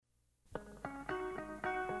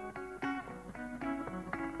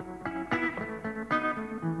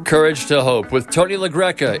Courage to Hope with Tony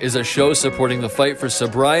LaGreca is a show supporting the fight for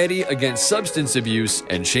sobriety against substance abuse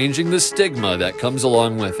and changing the stigma that comes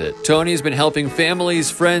along with it. Tony's been helping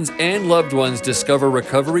families, friends, and loved ones discover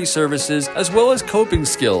recovery services as well as coping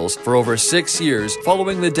skills for over 6 years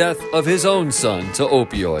following the death of his own son to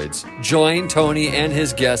opioids. Join Tony and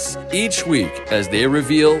his guests each week as they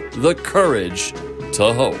reveal the courage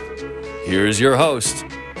to hope. Here's your host,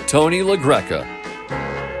 Tony LaGreca.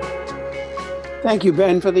 Thank you,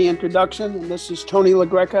 Ben, for the introduction. And this is Tony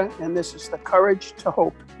LaGreca, and this is The Courage to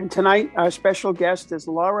Hope. And tonight, our special guest is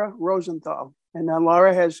Laura Rosenthal. And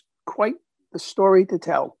Laura has quite the story to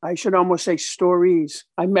tell. I should almost say stories.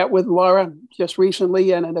 I met with Laura just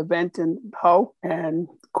recently at an event in Ho, and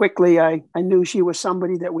quickly I knew she was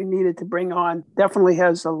somebody that we needed to bring on. Definitely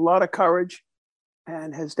has a lot of courage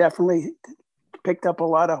and has definitely picked up a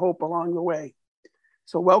lot of hope along the way.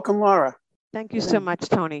 So welcome, Laura. Thank you so much,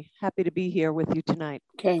 Tony. Happy to be here with you tonight.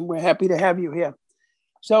 Okay, we're happy to have you here.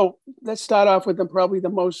 So let's start off with probably the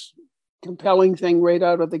most compelling thing right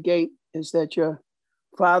out of the gate is that your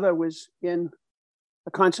father was in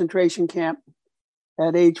a concentration camp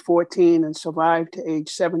at age 14 and survived to age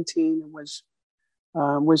 17 and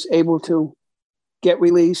was able to get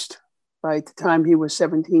released by the time he was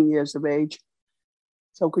 17 years of age.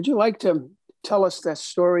 So could you like to tell us that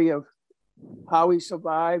story of how he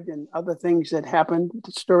survived and other things that happened,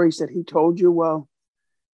 the stories that he told you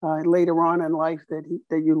later on in life that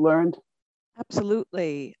you learned?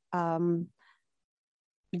 Absolutely. Dad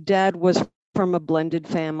was from a blended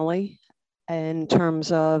family in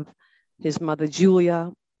terms of his mother,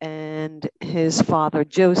 Julia, and his father,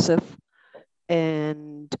 Joseph.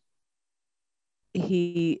 And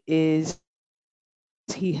he has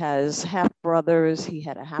half brothers, he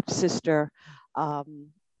had a half sister,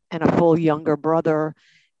 and a full younger brother,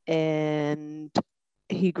 and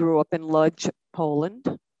he grew up in Lodz,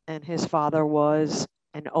 Poland, and his father was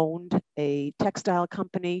and owned a textile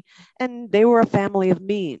company, and they were a family of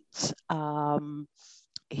means.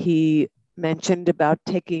 He mentioned about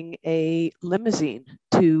taking a limousine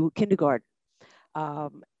to kindergarten,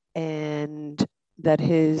 and that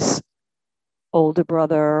his older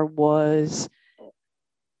brother was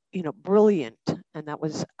brilliant, and that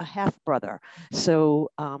was a half brother.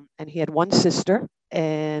 So, and he had one sister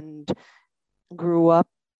and grew up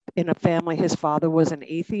in a family. His father was an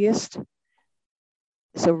atheist,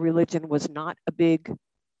 so religion was not a big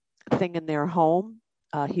thing in their home.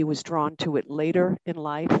 He was drawn to it later in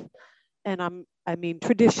life, and I mean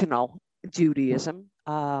traditional Judaism.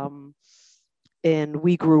 And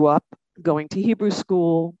we grew up going to Hebrew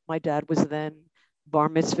school. My dad was then bar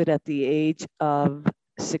mitzvahed at the age of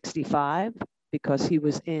 65 because he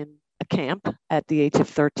was in a camp at the age of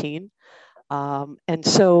 13. And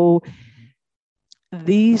so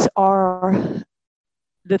these are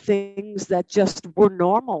the things that just were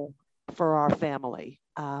normal for our family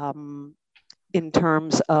in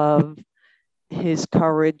terms of his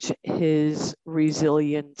courage, his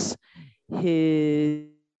resilience, his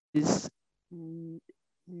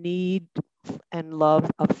need and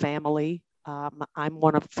love of family. I'm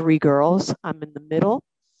one of three girls. I'm in the middle.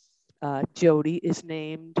 Jody is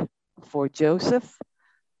named for Joseph,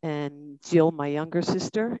 and Jill, my younger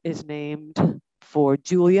sister, is named for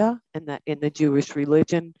Julia, and that in the Jewish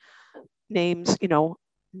religion, names,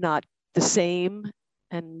 not the same,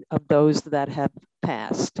 and of those that have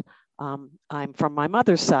passed. I'm from my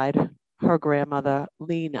mother's side, her grandmother,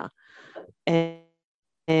 Lena,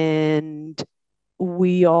 and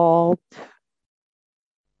we all,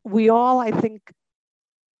 I think,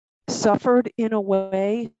 suffered in a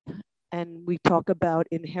way, and we talk about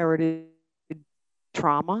inherited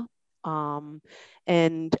trauma,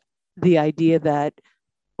 and the idea that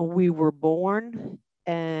we were born,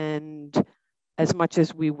 and as much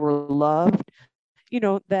as we were loved,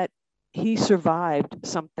 that he survived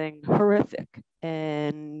something horrific,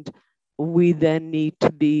 and we then need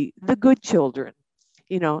to be the good children,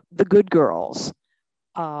 the good girls,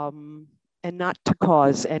 and not to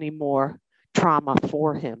cause any more trauma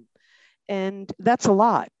for him. And that's a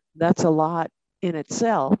lot. That's a lot in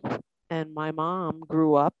itself. And my mom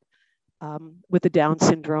grew up with a Down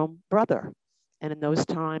syndrome brother. And in those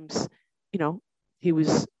times, he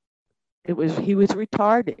was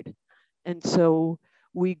retarded. And so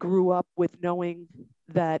we grew up with knowing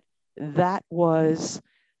that was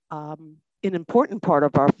an important part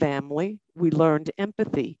of our family. We learned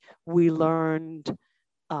empathy. We learned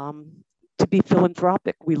to be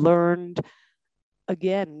philanthropic. We learned,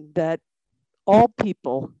 again, that all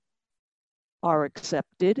people are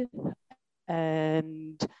accepted,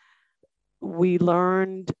 and we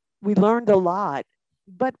learned a lot.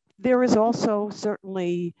 But there is also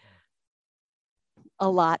certainly a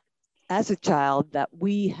lot as a child that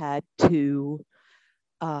we had to,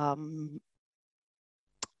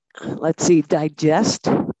 let's see, digest,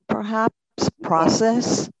 perhaps,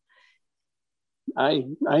 process. I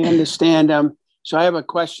understand. So I have a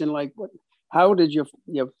question like, how did your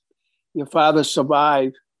father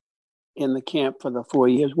survive in the camp for the 4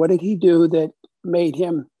 years? What did he do that made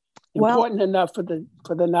him important enough for the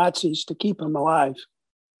Nazis to keep him alive?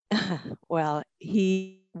 Well,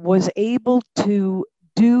 he was able to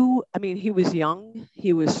do, I mean, he was young,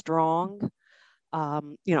 he was strong,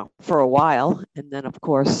 for a while. And then, of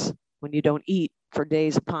course, when you don't eat for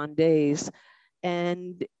days upon days,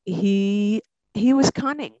 and he was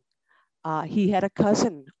cunning. He had a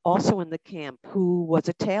cousin also in the camp who was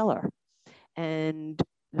a tailor. And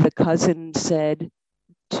the cousin said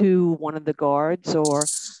to one of the guards,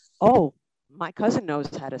 oh, my cousin knows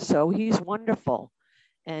how to sew. He's wonderful.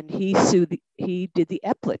 And he did the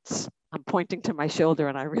epaulets. I'm pointing to my shoulder,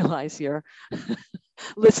 and I realize your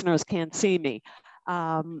listeners can't see me.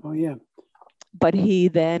 Oh, yeah. But he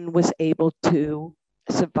then was able to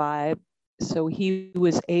survive. So he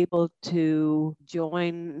was able to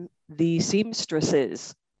join the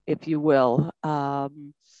seamstresses, if you will.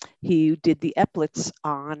 He did the epaulets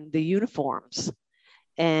on the uniforms.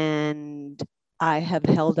 And I have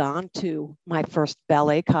held on to my first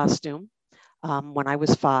ballet costume when I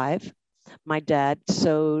was 5. My dad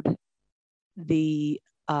sewed the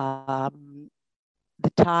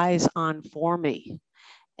ties on for me.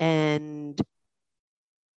 And,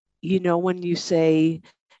 when you say,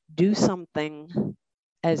 do something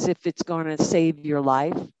as if it's going to save your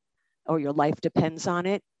life or your life depends on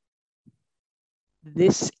it,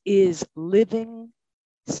 this is living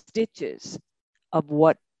stitches of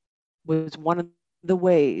what was one of the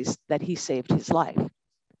ways that he saved his life,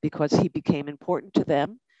 because he became important to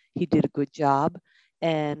them. He did a good job.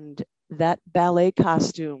 And that ballet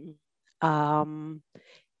costume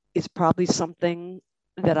is probably something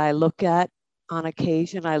that I look at on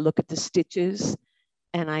occasion. I look at the stitches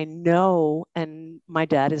and I know, and my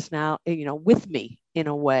dad is now, with me in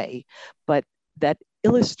a way, but that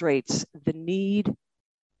illustrates the need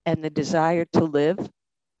and the desire to live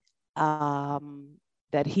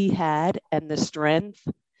that he had, and the strength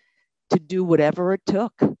to do whatever it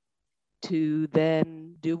took to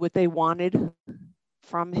then do what they wanted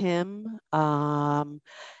from him.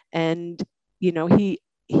 And,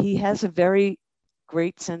 he has a very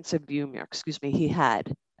great sense of humor. He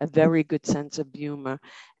had a very good sense of humor.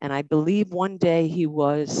 And I believe one day he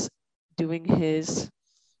was doing his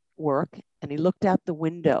work and he looked out the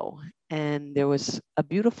window and there was a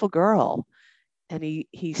beautiful girl, and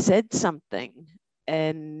he said something,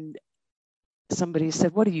 and somebody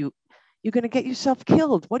said, you're going to get yourself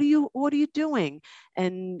killed. What are you doing?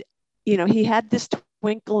 And, he had this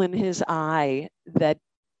twinkle in his eye that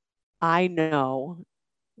I know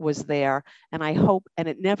was there. And I hope, and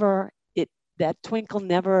that twinkle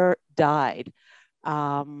never died.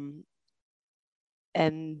 And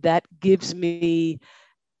that gives me,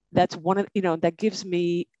 that's one of, that gives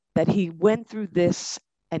me that he went through this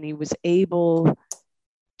and he was able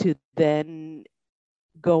to then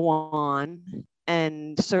go on.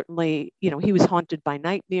 And certainly, he was haunted by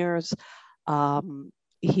nightmares.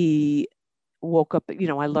 He woke up,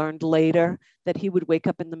 I learned later that he would wake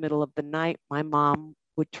up in the middle of the night. My mom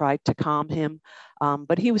would try to calm him,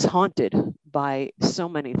 but he was haunted by so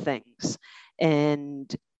many things.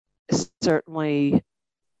 And certainly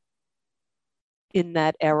in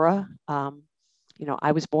that era,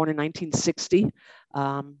 I was born in 1960.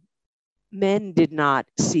 Men did not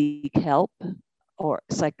seek help or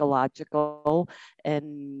psychological.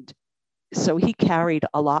 And so he carried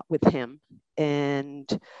a lot with him. And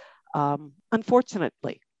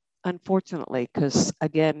unfortunately, because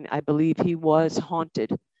again, I believe he was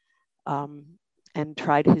haunted and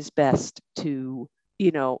tried his best to,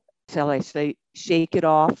 shall I say, shake it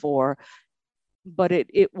off, but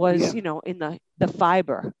it was, in the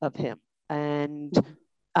fiber of him. And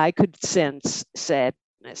I could sense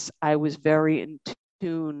sadness. I was very in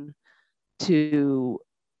tune to,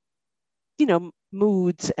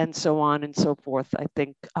 moods and so on and so forth. I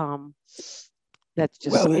think that's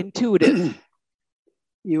just intuitive.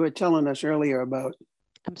 You were telling us earlier about,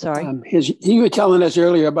 I'm sorry? You were telling us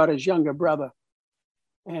earlier about his younger brother,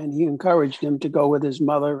 and he encouraged him to go with his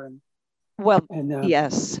mother.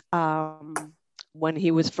 Yes. When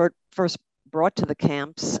he was first brought to the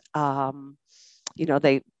camps,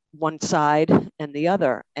 they one side and the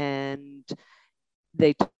other, and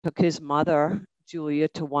they took his mother, Julia,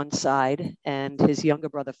 to one side, and his younger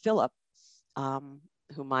brother, Philip,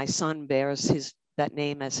 who my son bears that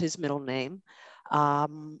name as his middle name.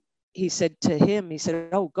 He said to him, he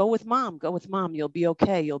said, "Oh, go with mom, you'll be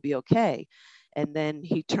okay, you'll be okay." And then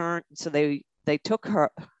he turned, so they took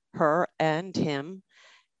her and him,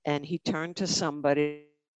 and he turned to somebody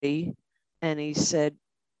and he said,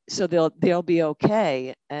 "So they'll be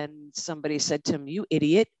okay." And somebody said to him, "You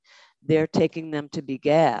idiot, they're taking them to be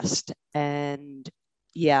gassed." And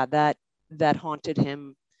yeah, that haunted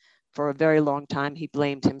him for a very long time. He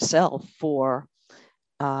blamed himself for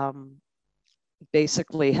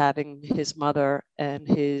basically having his mother and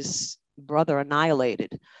his brother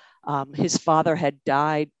annihilated. His father had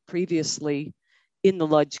died previously in the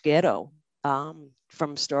Lodz ghetto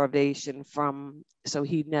from starvation, so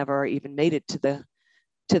he never even made it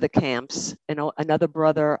to the camps. And another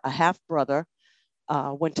brother, a half brother,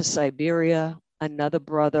 went to Siberia. Another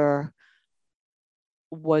brother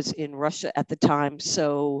was in Russia at the time.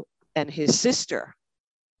 So, and his sister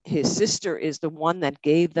is the one that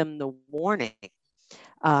gave them the warning.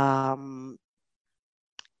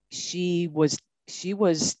 She was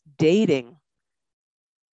dating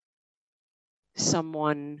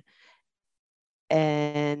someone,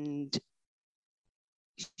 and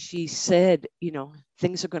she said,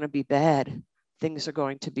 things are going to be bad. Things are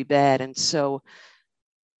going to be bad. And so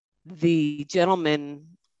the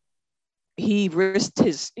gentleman, he risked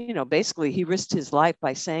his, basically he risked his life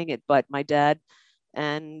by saying it. But my dad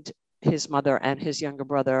and his mother and his younger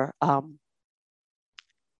brother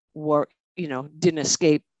were, didn't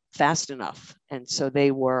escape fast enough. And so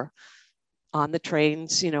they were on the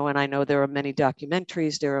trains, and I know there are many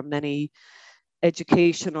documentaries, there are many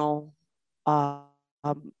educational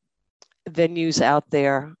venues out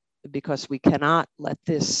there, because we cannot let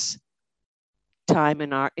this time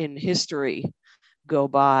in history go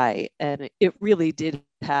by. And it really did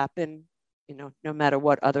happen, no matter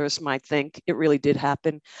what others might think, it really did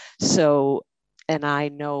happen. So, and I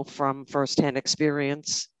know from firsthand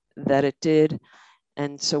experience that it did.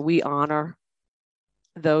 And so we honor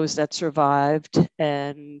those that survived.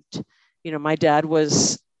 And, my dad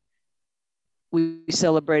we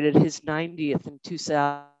celebrated his 90th in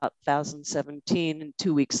 2017, and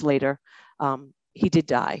 2 weeks later, he did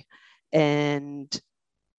die. And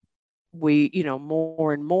we,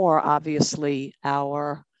 more and more, obviously,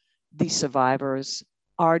 the survivors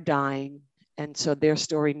are dying. And so their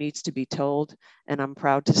story needs to be told. And I'm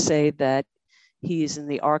proud to say that he is in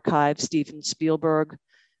the archive. Steven Spielberg,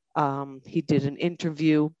 he did an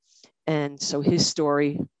interview. And so his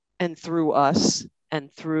story, and through us and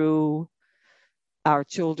through our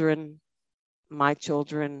children, my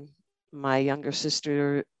younger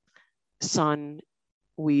sister, son,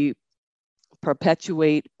 we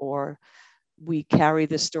perpetuate, or we carry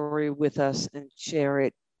the story with us and share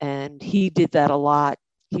it. And he did that a lot.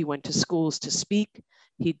 He went to schools to speak.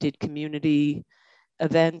 He did community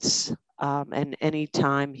events. And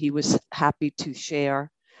anytime he was happy to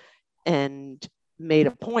share, and made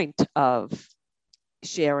a point of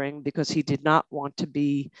sharing, because he did not want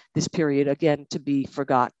this period again to be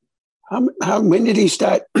forgotten. When did he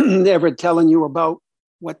start ever telling you about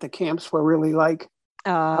what the camps were really like?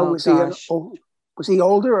 Was he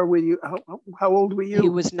older, or were you? How old were you? He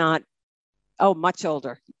was not. Oh, much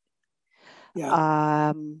older.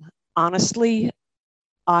 Yeah. Honestly,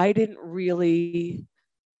 I didn't really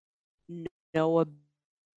know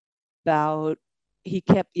about. He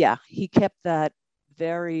kept that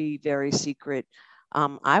very, very secret.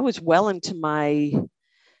 I was well into my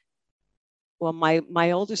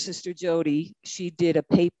older sister Jody. She did a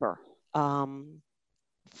paper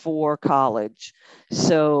for college,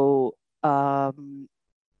 so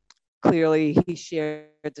clearly he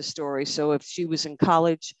shared the story. So if she was in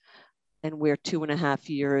college, and we're 2.5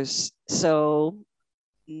 years, so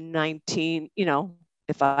 19,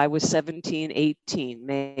 if I was 17, 18,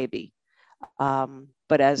 maybe.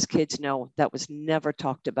 But as kids know, that was never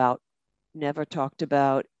talked about.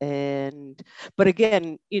 And, but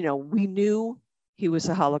again, we knew he was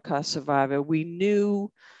a Holocaust survivor. We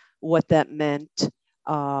knew what that meant.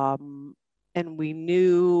 And we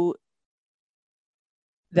knew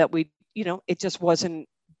that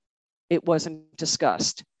it wasn't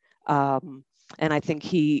discussed. And I think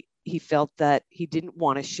he felt that he didn't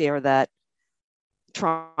want to share that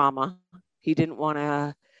trauma. He didn't want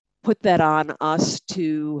to put that on us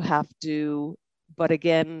to have to, but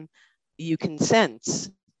again, you can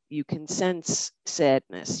sense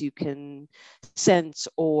sadness, you can sense,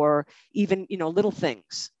 or even, little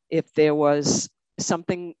things. If there was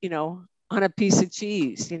something, on a piece of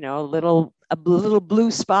cheese, a little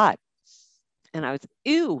blue spot, and I was,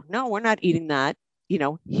 ew, no, we're not eating that. He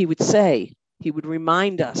would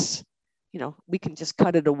remind us, we can just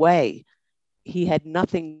cut it away. he had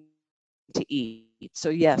nothing to eat. So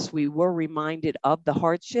yes, we were reminded of the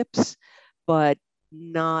hardships, but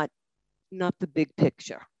not the big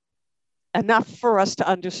picture. Enough for us to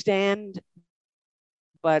understand,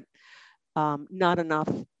 but not enough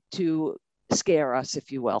to scare us,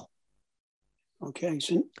 if you will. Okay,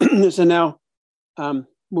 so, so now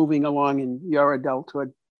moving along in your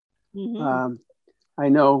adulthood, I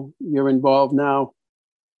know you're involved now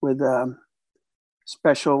with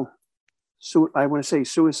special, I want to say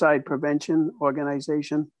suicide prevention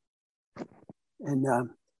organization. And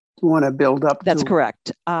you want to build up? That's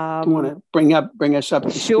correct. Do you want to bring us up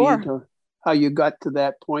to sure. speed to how you got to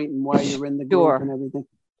that point and why you're in the group and everything?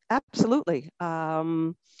 Absolutely.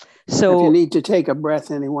 So if you need to take a breath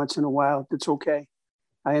any once in a while, it's okay.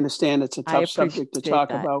 I understand it's a tough subject to talk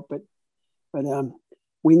about, but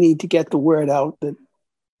we need to get the word out that,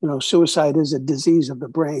 you know, suicide is a disease of the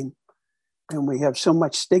brain, and we have so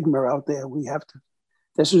much stigma out there. We have to.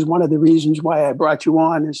 This is one of the reasons why I brought you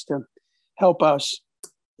on, is to help us.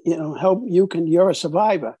 You know, help you can. You're a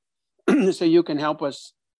survivor, so you can help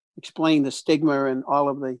us explain the stigma and all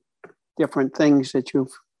of the different things that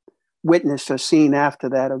you've witnessed or seen after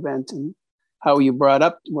that event, and how you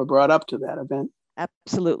were brought up to that event.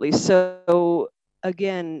 Absolutely. So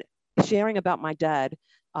again, sharing about my dad,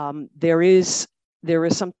 there is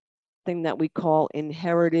something that we call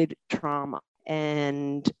inherited trauma.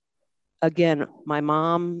 And again, my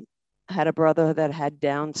mom had a brother that had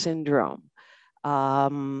Down syndrome.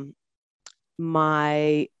 And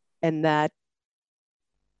that,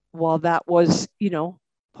 while that was, you know,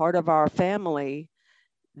 part of our family,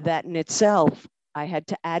 that in itself, I had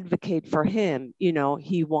to advocate for him. You know,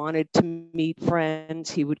 he wanted to meet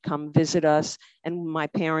friends. He would come visit us. And my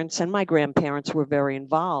parents and my grandparents were very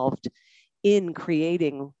involved in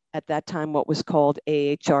creating, at that time, what was called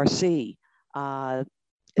AHRC,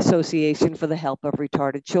 Association for the Help of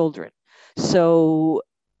Retarded Children. So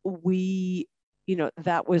we, you know,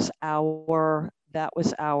 that was our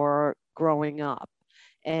growing up.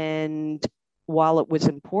 And while it was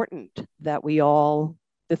important that we all,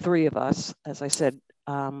 the three of us, as I said,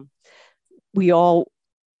 we all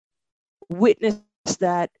witnessed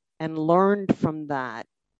that and learned from that,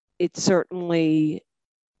 it certainly,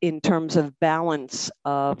 in terms of balance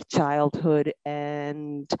of childhood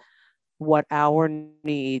and what our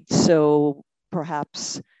needs. So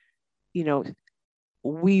perhaps, you know,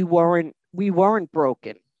 we weren't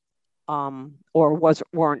broken, or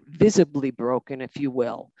weren't visibly broken, if you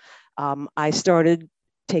will. I started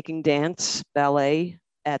taking dance, ballet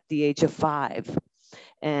at the age of 5,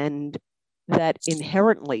 and that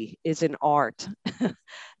inherently is an art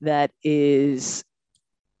that is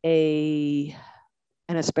and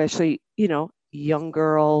especially, you know, young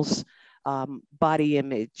girls, body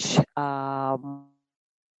image, the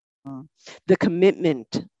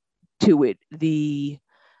commitment to it, the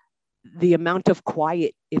amount of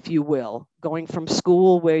quiet, if you will, going from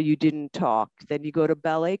school where you didn't talk, then you go to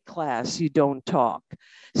ballet class, you don't talk.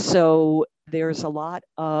 So there's a lot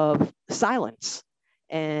of silence.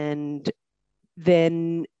 And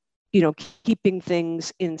then, you know, keeping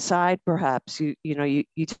things inside, perhaps, you know, you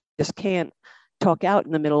just can't talk out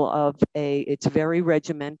in the middle of it's very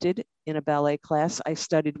regimented in a ballet class. I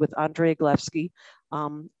studied with Andrei Glevsky,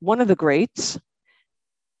 one of the greats.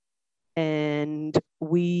 And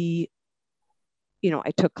we, you know,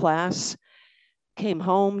 I took class, came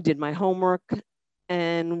home, did my homework,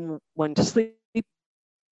 and went to sleep,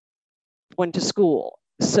 went to school.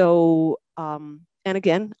 So, and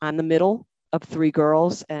again, I'm the middle of 3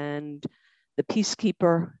 girls, and the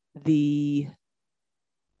peacekeeper, you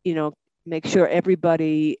know, make sure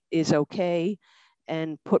everybody is okay,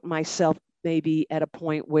 and put myself maybe at a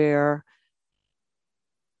point where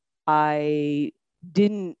I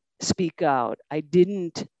didn't speak out.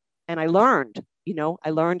 And I learned, you know,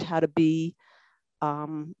 I learned how to be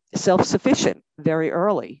self-sufficient very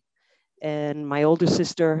early. And my older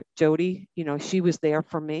sister, Jody, you know, she was there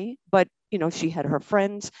for me, but, you know, she had her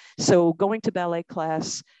friends. So going to ballet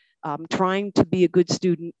class, trying to be a good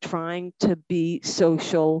student, trying to be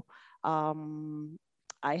social.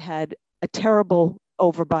 I had a terrible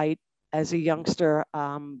overbite as a youngster,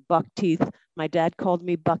 buck teeth. My dad called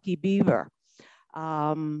me Bucky Beaver,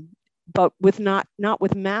 but not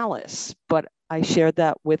with malice. But I shared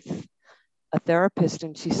that with a therapist,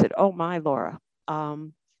 and she said, "Oh my, Laura,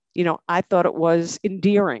 you know, I thought it was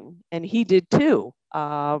endearing, and he did too."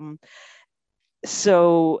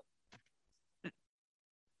 So,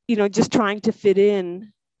 you know, just trying to fit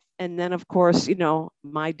in, and then of course, you know,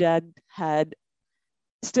 my dad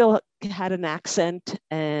still had an accent,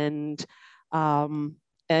 and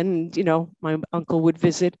and, my uncle would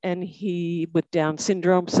visit, and he with Down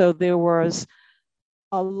syndrome. So there was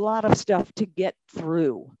a lot of stuff to get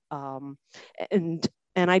through. And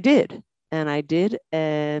I did,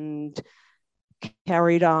 and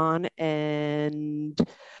carried on and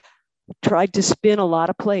tried to spin a lot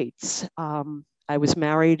of plates. I was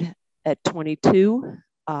married at 22.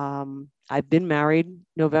 I've been married.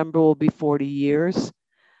 November will be 40 years.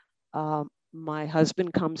 My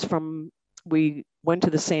husband we went to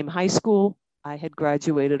the same high school. I had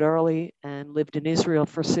graduated early and lived in Israel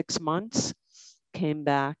for 6 months, came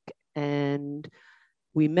back, and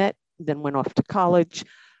we met, then went off to college.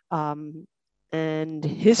 And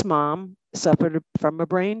his mom suffered from a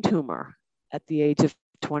brain tumor at the age of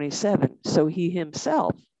 27. So he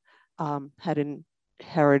himself had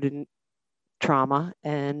inherited trauma,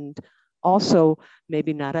 and also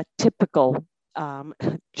maybe not a typical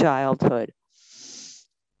childhood.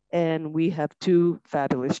 And we have 2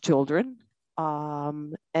 fabulous children.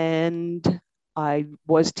 And I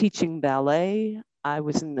was teaching ballet. I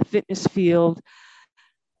was in the fitness field.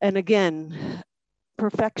 And again,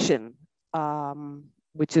 perfection,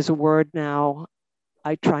 which is a word now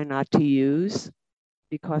I try not to use,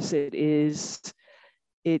 because it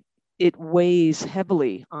weighs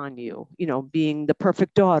heavily on you, being the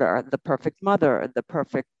perfect daughter, the perfect mother, the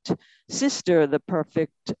perfect sister, the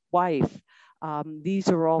perfect wife. These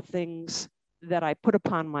are all things that I put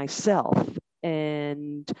upon myself.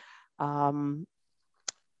 And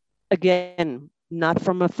again, not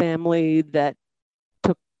from a family that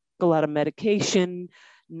took a lot of medication,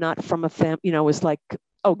 not from a family, it was like,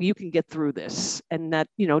 oh, you can get through this. And that,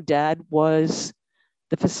 Dad was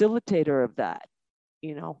the facilitator of that.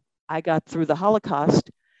 I got through the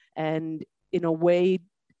Holocaust, and in a way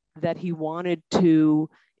that he wanted to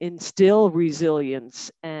instill resilience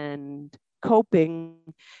and coping,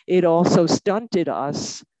 it also stunted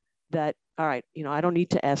us that, all right, I don't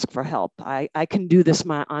need to ask for help. I can do this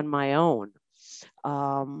on my own.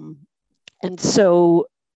 And so,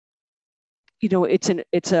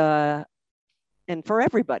 and for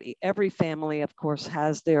everybody, every family, of course,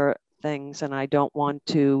 has their things, and I don't want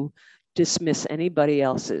to dismiss anybody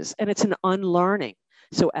else's. And it's an unlearning.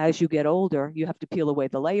 So as you get older, you have to peel away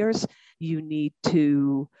the layers. You need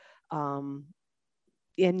to, and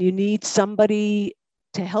you need somebody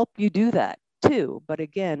to help you do that too. But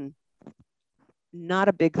again, not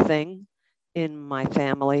a big thing in my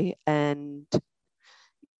family. And,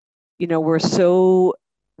 we're so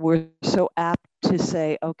apt to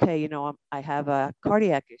say, okay, I have a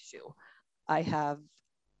cardiac issue. I have,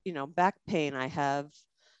 back pain. I have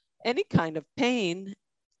any kind of pain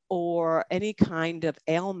or any kind of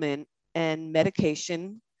ailment, and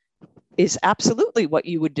medication is absolutely what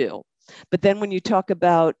you would do. But then when you talk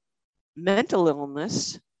about mental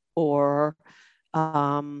illness or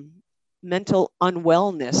mental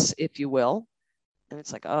unwellness, if you will, and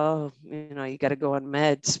it's like, oh, you got to go on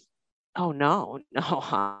meds. Oh, no,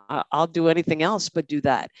 I'll do anything else but do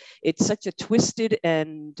that. It's such a twisted,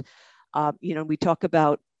 and, we talk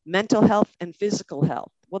about mental health and physical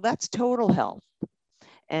health. Well, that's total health.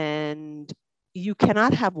 And you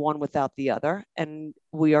cannot have one without the other. And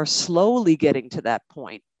we are slowly getting to that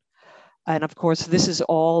point. And of course, this is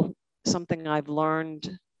all something I've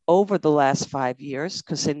learned over the last 5 years,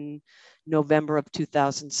 because in November of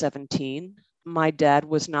 2017, my dad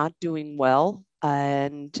was not doing well.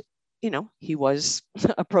 And, he was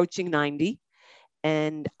approaching 90.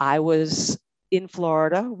 And I was in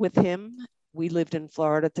Florida with him. We lived in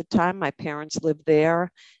Florida at the time. My parents lived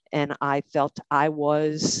there. And I felt I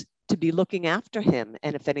was to be looking after him.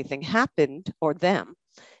 And if anything happened, or them,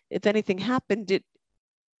 if anything happened,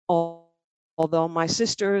 although my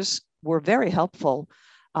sisters were very helpful,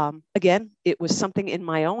 again, it was something in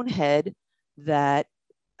my own head that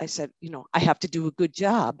I said, I have to do a good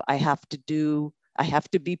job. I have to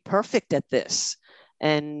be perfect at this.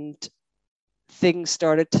 And things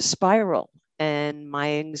started to spiral, and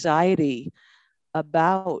my anxiety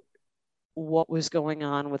about what was going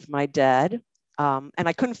on with my dad, and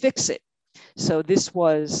I couldn't fix it. So this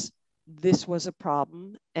was a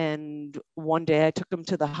problem. And one day I took him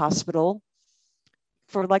to the hospital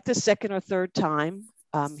for like the second or third time.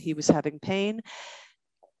 He was having pain,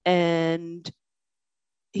 and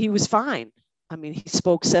he was fine. I mean, he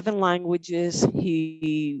spoke 7 languages.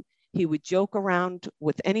 He would joke around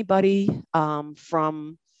with anybody,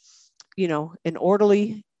 from, an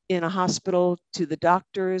orderly in a hospital to the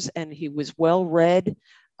doctors, and he was well read.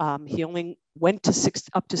 He only went to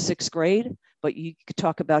up to 6th grade, but you could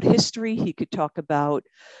talk about history. He could talk about,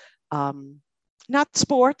 not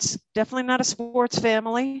sports, definitely not a sports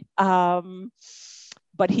family,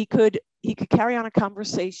 but he could carry on a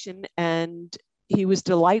conversation, and he was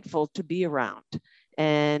delightful to be around,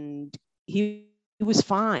 and he was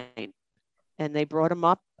fine. And they brought him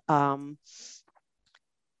up. And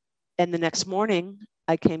the next morning,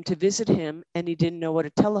 I came to visit him, and he didn't know what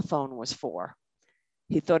a telephone was for.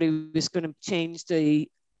 He thought he was going to change the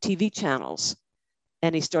TV channels,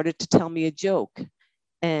 and he started to tell me a joke,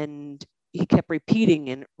 and he kept repeating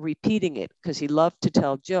it because he loved to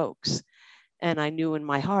tell jokes. And I knew in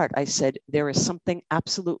my heart, I said, there is something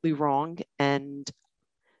absolutely wrong, and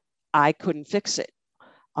I couldn't fix it.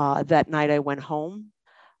 That night I went home,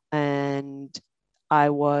 and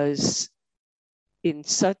I was in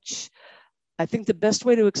such, I think the best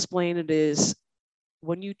way to explain it is,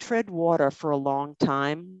 when you tread water for a long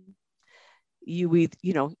time, you're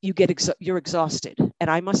exhausted. And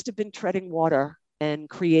I must have been treading water and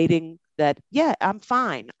creating that, yeah, I'm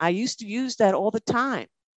fine. I used to use that all the time.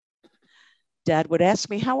 Dad would ask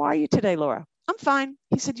me, how are you today, Laura? I'm fine.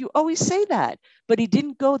 He said, you always say that. But he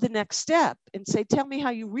didn't go the next step and say, tell me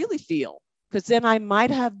how you really feel. Because then I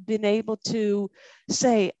might have been able to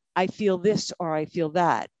say, I feel this or I feel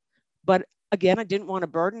that. But again, I didn't want to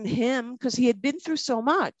burden him because he had been through so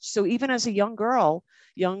much. So even as a young girl,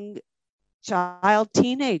 young child,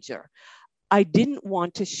 teenager, I didn't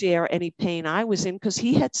want to share any pain I was in because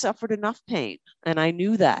he had suffered enough pain. And I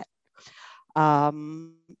knew that.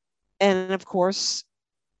 And of course,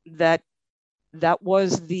 that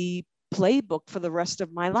was the playbook for the rest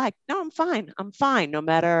of my life. No, I'm fine. I'm fine, no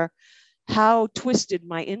matter how twisted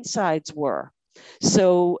my insides were.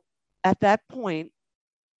 So at that point,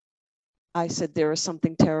 I said, there is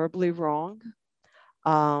something terribly wrong.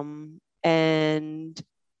 And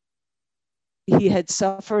he had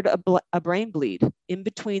suffered a brain bleed in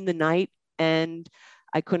between the night, and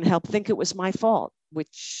I couldn't help think it was my fault,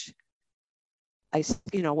 which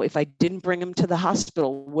if I didn't bring him to the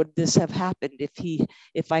hospital, would this have happened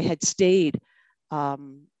if I had stayed,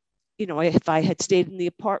 if I had stayed in the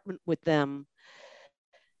apartment with them?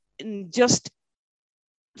 And just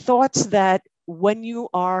thoughts that when you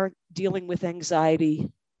are dealing with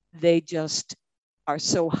anxiety, they just are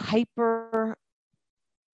so hyper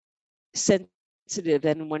sensitive.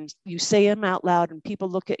 And when you say them out loud and people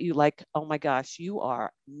look at you like, oh my gosh, you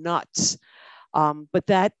are nuts. But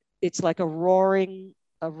that it's like a roaring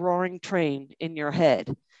train in your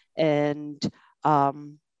head. And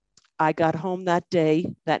I got home that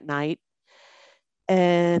night,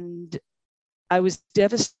 and I was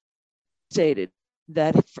devastated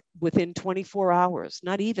that within 24 hours,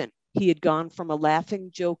 not even, he had gone from a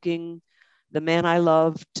laughing, joking, the man I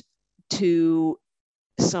loved, to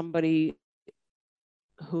somebody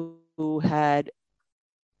who had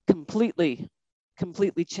completely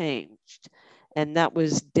changed. And that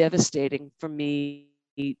was devastating for me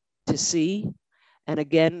to see. And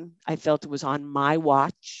again, I felt it was on my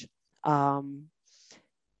watch,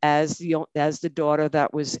 as the daughter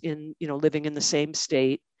that was living in the same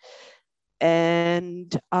state.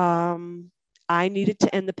 And I needed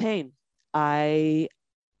to end the pain. I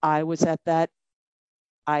was at that.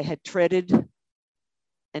 I had treaded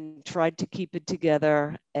and tried to keep it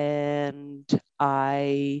together, and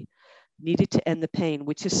I needed to end the pain,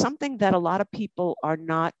 which is something that a lot of people are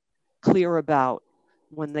not clear about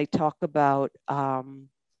when they talk about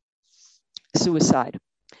suicide.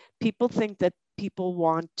 People think that people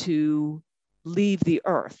want to leave the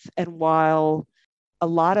earth. And while a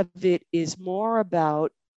lot of it is more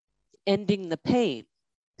about ending the pain.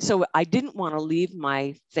 So I didn't want to leave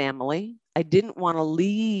my family. I didn't want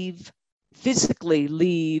to physically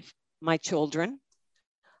leave my children.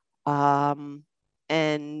 And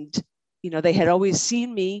they had always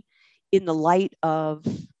seen me in the light of,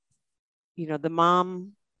 the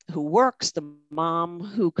mom who works, the mom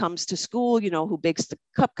who comes to school, who bakes the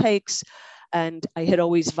cupcakes. And I had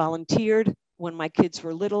always volunteered when my kids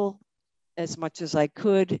were little as much as I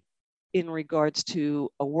could in regards to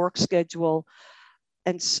a work schedule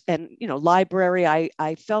and library.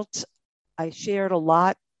 I felt I shared a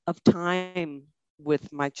lot of time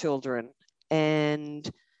with my children, and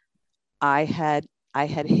I had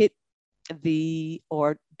hit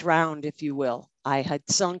or drowned, if you will. I had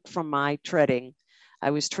sunk from my treading. I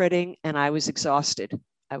was treading and I was exhausted.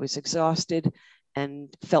 I was exhausted and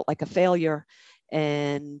felt like a failure.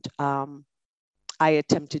 And I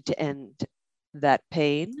attempted to end that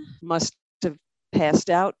pain, must have passed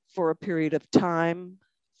out for a period of time.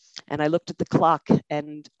 And I looked at the clock,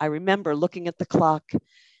 and I remember looking at the clock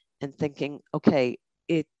and thinking, okay,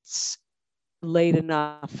 it's late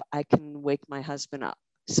enough. I can wake my husband up.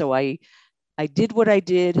 So I did what I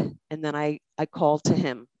did. And then I called to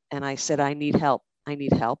him and I said, I need help. I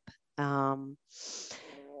need help.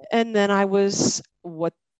 And then I was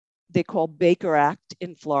what they call Baker Act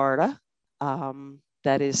in Florida.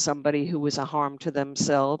 That is somebody who was a harm to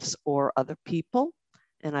themselves or other people.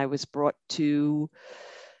 And I was brought to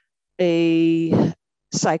a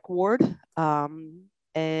psych ward and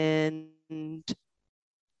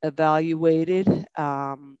evaluated.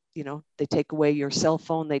 They take away your cell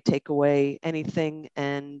phone, they take away anything.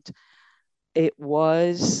 And it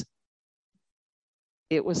was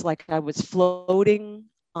like I was floating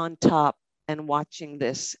on top and watching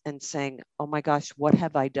this and saying, oh my gosh, what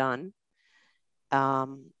have I done?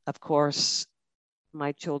 Of course,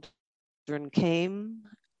 my children came.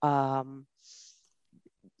 The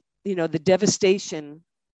devastation,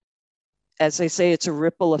 as I say, it's a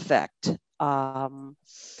ripple effect. And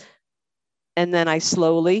then I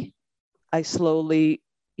slowly,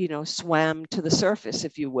 swam to the surface,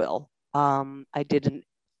 if you will. I did an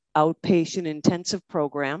outpatient intensive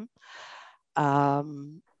program.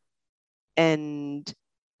 And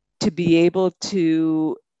to be able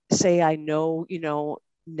to say, I know,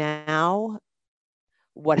 now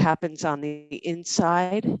what happens on the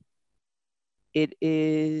inside,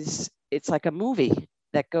 it's like a movie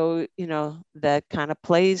that that kind of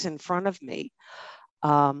plays in front of me.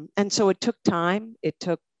 And so it took time. It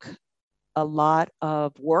took a lot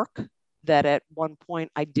of work that at one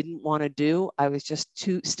point I didn't want to do. I was just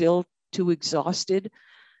still too exhausted.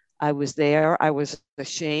 I was there. I was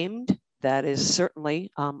ashamed. That is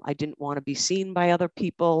certainly, I didn't want to be seen by other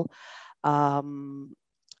people.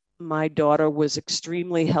 My daughter was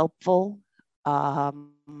extremely helpful. I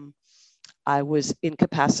was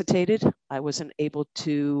incapacitated. I wasn't able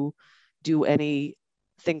to do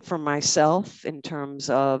anything for myself in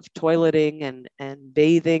terms of toileting and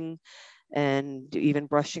bathing and even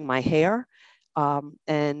brushing my hair.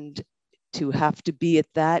 And to have to be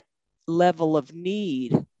at that level of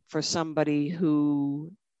need for somebody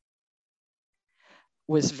who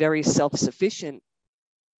was very self-sufficient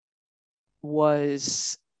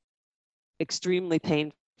was extremely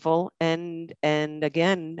painful. And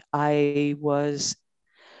again, I was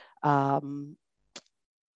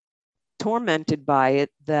tormented by it,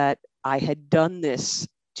 that I had done this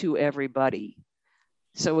to everybody.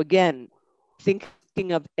 So again,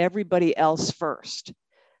 thinking of everybody else first,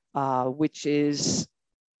 which is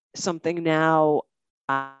something now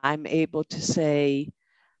I'm able to say,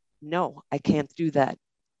 no, I can't do that,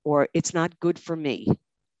 or it's not good for me.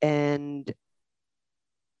 And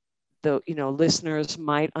the listeners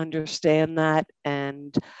might understand that.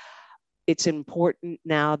 And it's important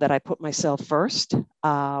now that I put myself first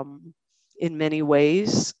in many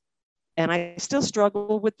ways. And I still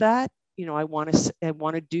struggle with that. I want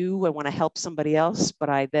to help somebody else, but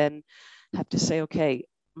I then have to say, okay,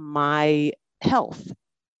 my health,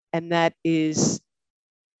 and that is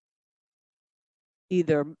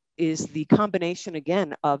the combination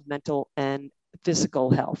again of mental and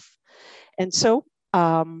physical health. And so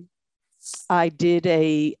I did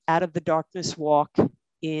a Out of the Darkness walk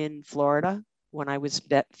in Florida when I was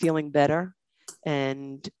feeling better,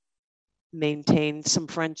 and maintained some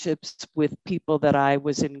friendships with people that I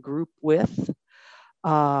was in group with,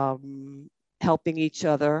 helping each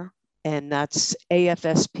other. And that's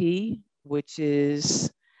AFSP, which is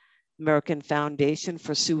American Foundation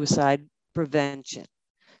for Suicide Prevention.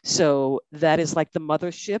 So that is like the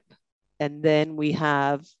mothership. And then we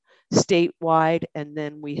have statewide, and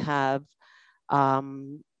then we have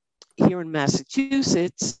here in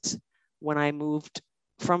Massachusetts, when I moved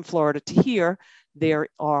from Florida to here, there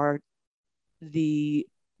are the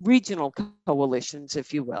regional coalitions,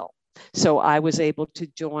 if you will. So I was able to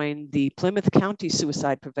join the Plymouth County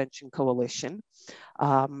Suicide Prevention Coalition.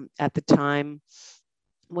 At the time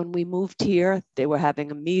when we moved here, they were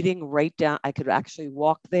having a meeting right down, I could actually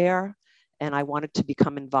walk there, and I wanted to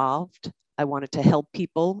become involved. I wanted to help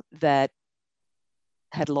people that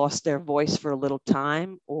had lost their voice for a little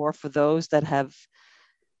time, or for those that have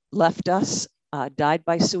left us, died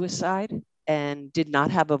by suicide, and did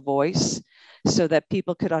not have a voice, so that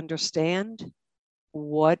people could understand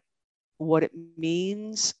what it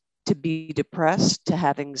means to be depressed, to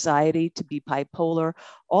have anxiety, to be bipolar,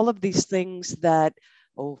 all of these things that,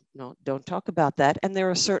 oh, no, don't talk about that. And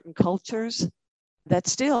there are certain cultures that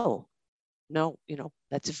still, no,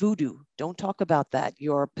 that's voodoo. Don't talk about that.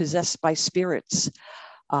 You're possessed by spirits.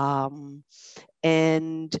 And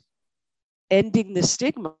ending the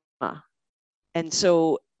stigma. And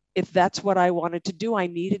so if that's what I wanted to do, I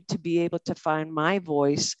needed to be able to find my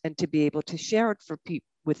voice and to be able to share it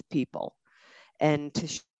with people, and to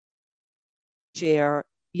share,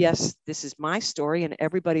 yes, this is my story and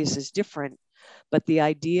everybody's is different, but the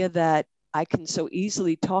idea that I can so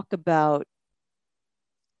easily talk about,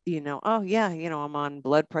 oh yeah, I'm on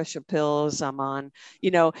blood pressure pills, I'm on,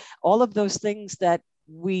 all of those things that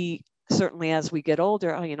we certainly as we get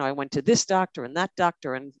older, I went to this doctor and that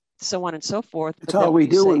doctor and so on and so forth. It's all we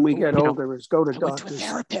do when we get older is go to I went to a doctors.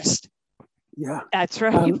 therapist. Yeah. That's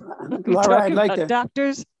right. Laura, I'd like to,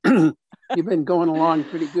 doctors. you've been going along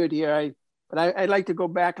pretty good here. But I'd like to go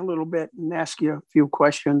back a little bit and ask you a few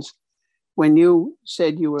questions. When you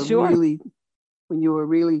said you were Sure. really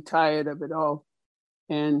tired of it all,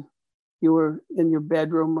 and you were in your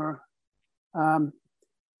bedroom, or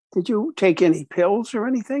did you take any pills or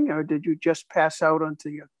anything, or did you just pass out onto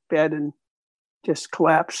your bed and just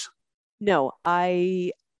collapse? No,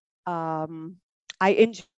 I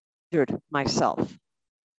injured myself.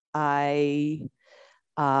 You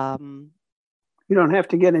don't have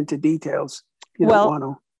to get into details if you don't want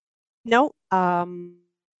to. No.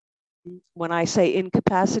 When I say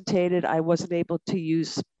incapacitated, I wasn't able to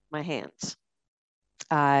use my hands.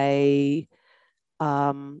 I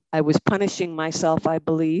was punishing myself, I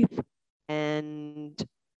believe, and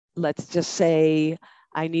let's just say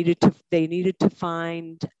they needed to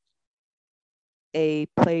find a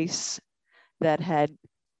place that had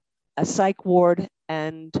a psych ward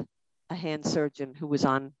and a hand surgeon who was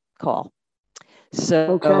on call.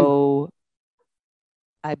 So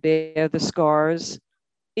I bear the scars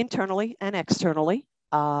internally and externally.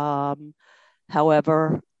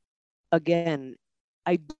 However, again,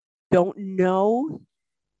 I don't know,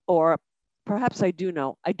 or perhaps I do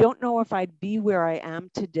know. I don't know if I'd be where I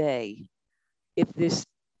am today if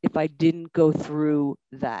I didn't go through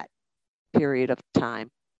that period of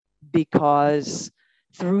time, because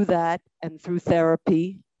through that and through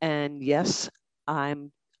therapy, and yes,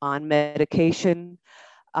 I'm on medication.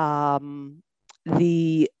 What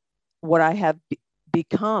I have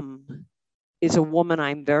become is a woman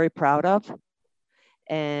I'm very proud of.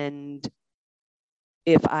 And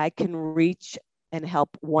if I can reach and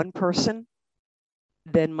help one person,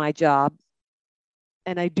 then my job,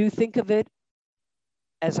 and I do think of it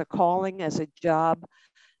as a calling, as a job,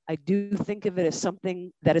 I do think of it as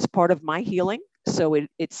something that is part of my healing. So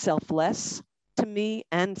it's selfless to me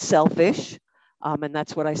and selfish. And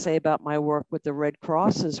that's what I say about my work with the Red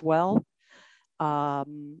Cross as well. I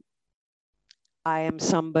am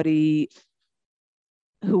somebody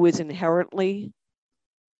who is inherently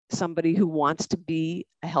somebody who wants to be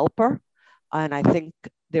a helper. And I think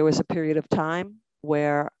there was a period of time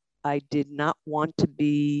where I did not want to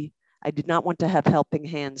have helping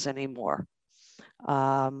hands anymore.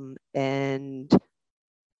 And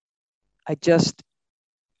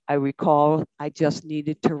I recall I just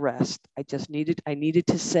needed to rest. I needed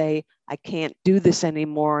to say, I can't do this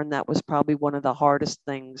anymore. And that was probably one of the hardest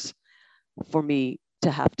things for me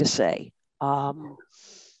to have to say. When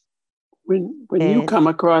you come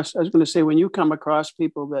across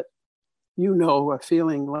people that are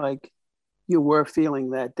feeling like you were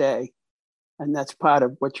feeling that day, and that's part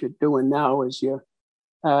of what you're doing now is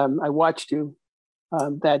I watched you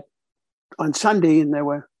that on Sunday, and there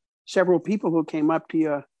were several people who came up to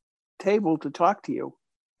your table to talk to you.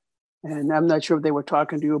 And I'm not sure if they were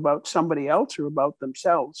talking to you about somebody else or about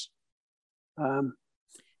themselves. And,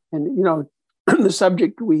 the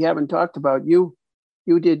subject we haven't talked about, you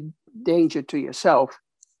did danger to yourself.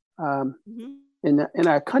 In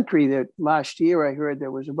our country, that last year I heard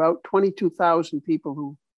there was about 22,000 people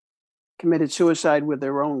who committed suicide with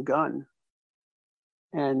their own gun.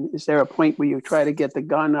 And is there a point where you try to get the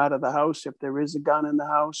gun out of the house if there is a gun in the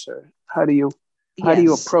house, or how do you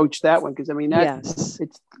approach that one? Because I mean, it's at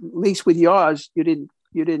least with yours, you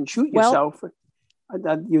didn't shoot yourself.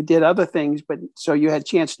 You did other things, but so you had a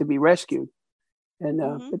chance to be rescued. And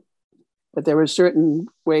but there are certain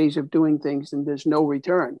ways of doing things, and there's no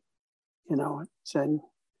return. And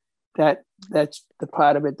that's the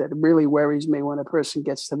part of it that really worries me when a person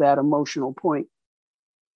gets to that emotional point.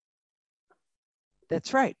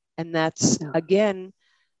 That's right. And that's, again,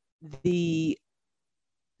 the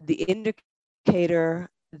indicator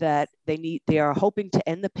that they are hoping to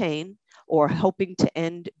end the pain, or hoping to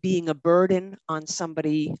end being a burden on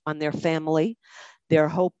somebody, on their family. They're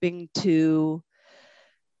hoping to,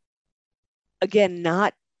 again,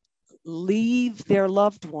 not leave their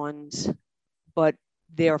loved ones, but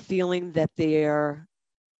they're feeling that they're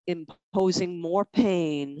imposing more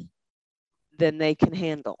pain than they can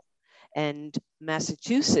handle. And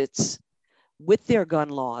Massachusetts, with their gun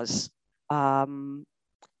laws,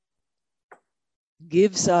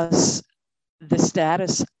 gives us the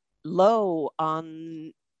status low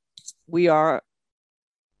on, we are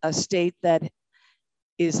a state that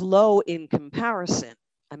is low in comparison.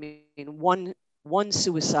 I mean, one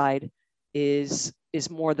suicide is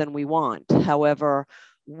more than we want. However,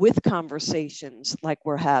 with conversations like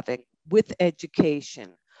we're having, with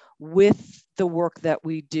education, with the work that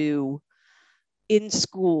we do in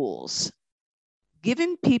schools,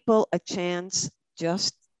 giving people a chance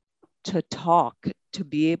just to talk, to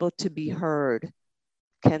be able to be heard,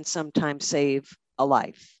 can sometimes save a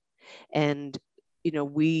life. And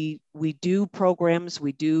we do programs,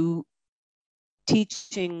 we do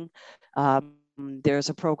teaching. There's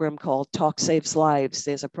a program called Talk Saves Lives.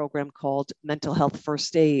 There's a program called Mental Health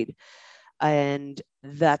First Aid. And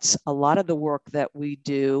that's a lot of the work that we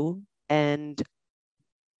do. And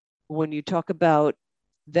when you talk about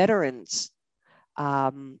veterans,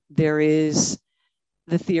 there is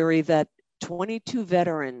the theory that 22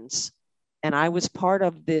 veterans, and I was part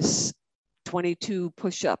of this 22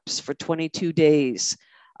 push-ups for 22 days,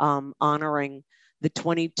 honoring the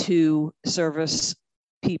 22 service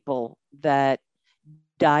people that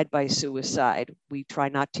died by suicide. We try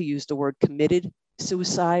not to use the word committed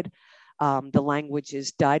suicide. The language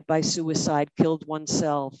is died by suicide, killed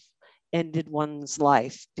oneself, ended one's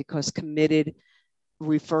life, because committed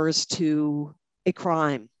refers to a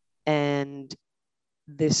crime. And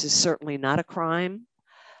this is certainly not a crime.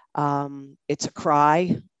 It's a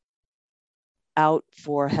cry out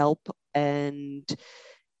for help. And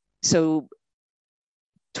so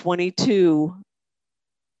 22,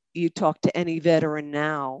 you talk to any veteran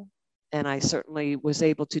now, and I certainly was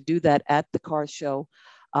able to do that at the car show.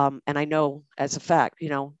 And I know as a fact,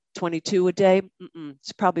 22 a day,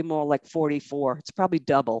 it's probably more like 44. It's probably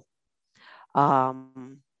double.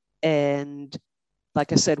 And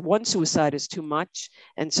like I said, one suicide is too much.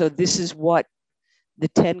 And so this is what the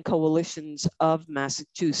 10 coalitions of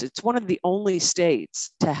Massachusetts, one of the only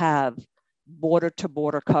states to have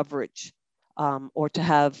border-to-border coverage, or to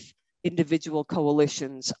have individual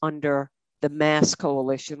coalitions under the Mass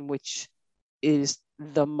Coalition, which is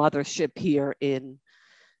the mothership here in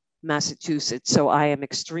Massachusetts. So I am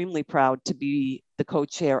extremely proud to be the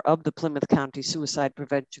co-chair of the Plymouth County Suicide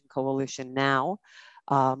Prevention Coalition now.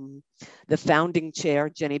 The founding chair,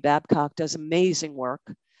 Jenny Babcock, does amazing work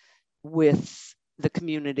with the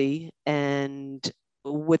community, and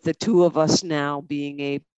with the two of us now being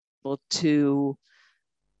able to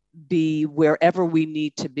be wherever we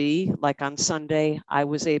need to be. Like on Sunday, I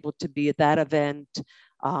was able to be at that event.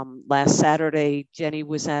 Last Saturday, Jenny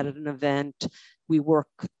was at an event. We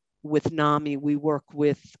work with NAMI.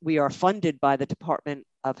 We are funded by the Department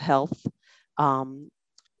of Health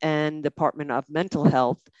and Department of Mental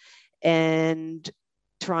Health, and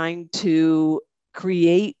trying to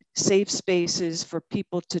create safe spaces for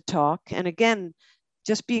people to talk. And again,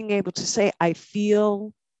 just being able to say, I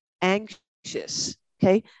feel anxious,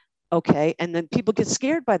 okay. And then people get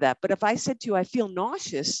scared by that. But if I said to you, I feel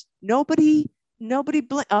nauseous, nobody, what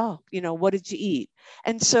did you eat?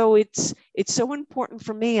 And so it's so important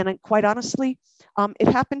for me. And quite honestly, it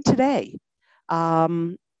happened today.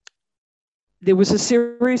 There was a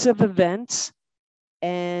series of events,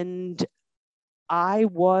 and I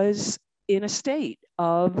was in a state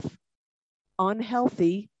of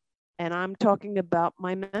unhealthy, and I'm talking about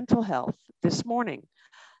my mental health this morning.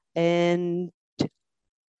 And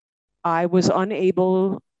I was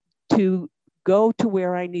unable to go to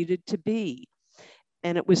where I needed to be.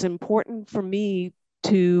 And it was important for me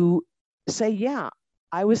to say, yeah,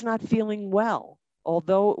 I was not feeling well,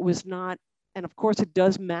 although it was not. And of course, it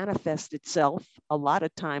does manifest itself a lot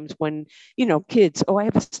of times when, kids, I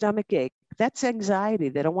have a stomach ache. That's anxiety.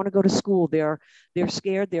 They don't want to go to school. They're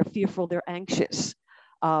scared, they're fearful, they're anxious.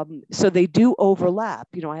 So they do overlap.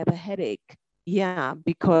 I have a headache. Yeah,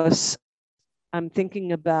 because I'm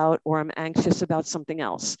thinking about, or I'm anxious about something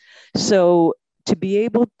else. So to be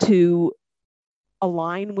able to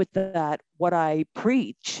align with that, what I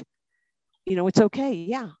preach, it's okay.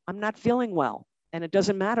 Yeah, I'm not feeling well. And it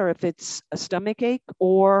doesn't matter if it's a stomach ache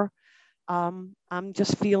or I'm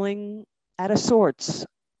just feeling out of sorts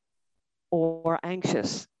or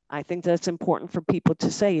anxious. I think that's important for people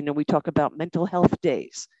to say. We talk about mental health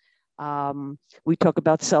days. We talk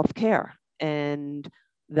about self-care. And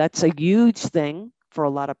that's a huge thing for a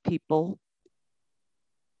lot of people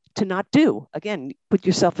to not do. Again, put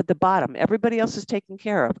yourself at the bottom. Everybody else is taken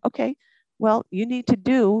care of. Okay, well, you need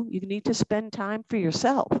to spend time for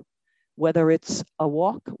yourself, whether it's a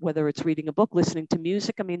walk, whether it's reading a book, listening to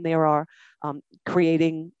music. I mean, there are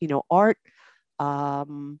creating, art.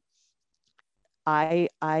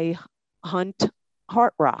 I hunt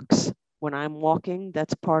heart rocks when I'm walking.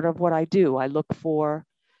 That's part of what I do. I look for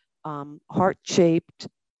heart-shaped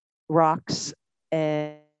rocks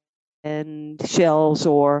and shells,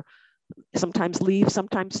 or sometimes leaves,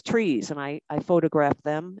 sometimes trees, and I photograph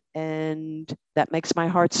them, and that makes my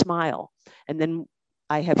heart smile. And then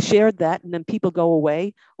I have shared that, and then people go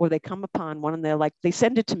away, or they come upon one and they're like, they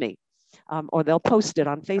send it to me, or they'll post it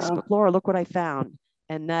on Facebook. Laura, look what I found.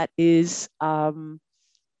 And that is, I'm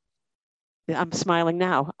smiling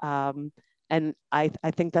now. And I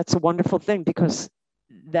think that's a wonderful thing, because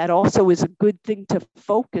that also is a good thing to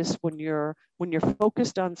focus when you're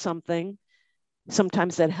focused on something.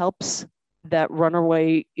 Sometimes that helps that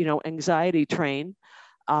runaway, anxiety train.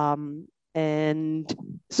 And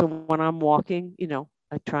so when I'm walking,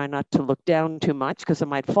 I try not to look down too much because I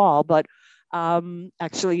might fall. But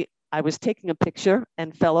actually, I was taking a picture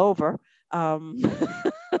and fell over because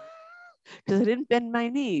I didn't bend my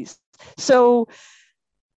knees. So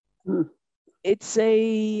it's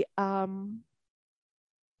a,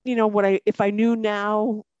 if I knew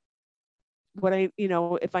now,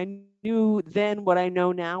 if I knew then what I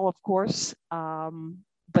know now, of course.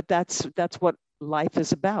 But that's what life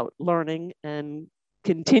is about, learning and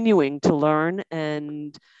continuing to learn.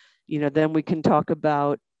 And, then we can talk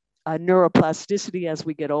about neuroplasticity as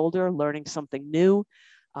we get older. Learning something new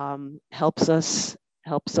helps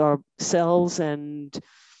our cells and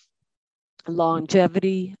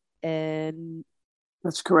longevity. And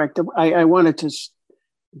that's correct. I wanted to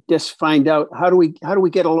just find out, how do we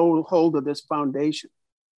get a hold of this foundation,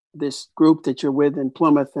 this group that you're with in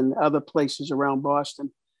Plymouth and other places around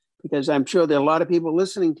Boston? Because I'm sure there are a lot of people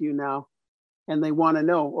listening to you now, and they want to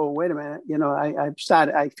know, oh, wait a minute,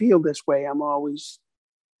 I feel this way. I'm always,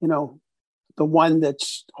 the one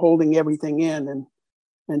that's holding everything in,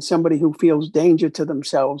 and somebody who feels danger to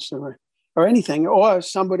themselves or anything, or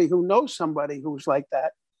somebody who knows somebody who's like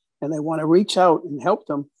that, and they want to reach out and help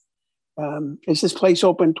them. Is this place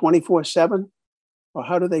open 24/7, or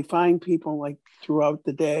how do they find people like throughout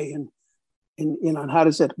the day, and how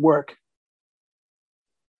does it work?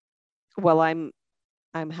 Well, I'm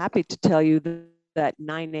happy to tell you that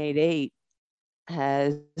 988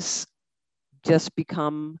 has just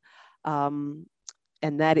become, and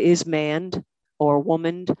that is manned or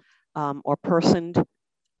womaned or personed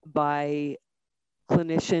by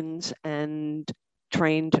clinicians and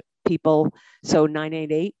trained people. So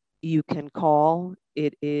 988, you can call.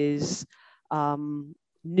 It is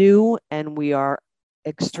new, and we are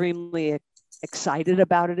extremely excited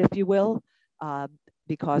about it, if you will,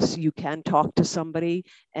 because you can talk to somebody.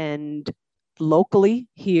 And locally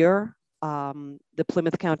here, the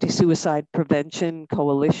Plymouth County Suicide Prevention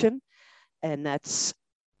Coalition, and it's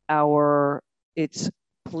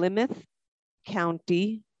Plymouth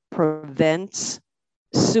County Prevents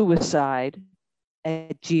Suicide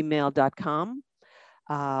at gmail.com,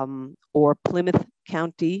 or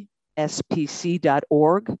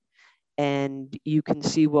PlymouthCountySPC.org, and you can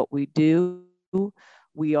see what we do.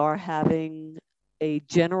 We are having a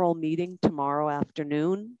general meeting tomorrow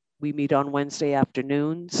afternoon. We meet on Wednesday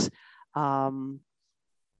afternoons.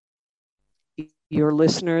 Your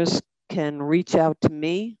listeners can reach out to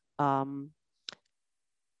me,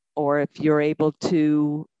 or if you're able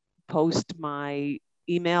to post my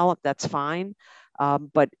email, that's fine.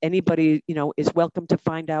 But anybody, is welcome to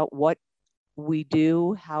find out what we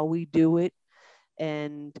do, how we do it.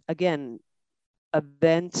 And again,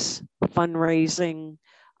 events, fundraising,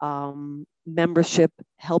 membership,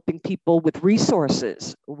 helping people with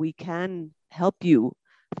resources. We can help you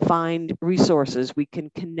find resources. We can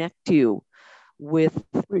connect you with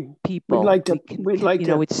people. We'd like to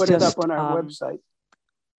put it up on our website.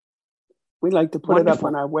 We'd like to put it up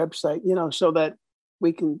on our website, so that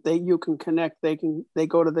you can connect. They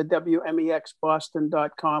go to the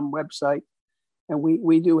WMEXBoston.com website, and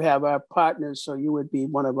we do have our partners. So you would be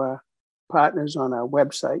one of our partners on our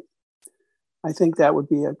website. I think that would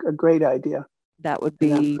be a great idea. That would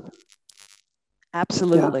be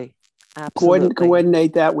absolutely.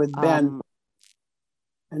 Coordinate that with Ben,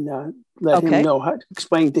 and let him know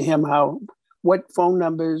explain to him what phone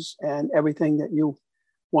numbers and everything that you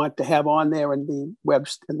want to have on there, and the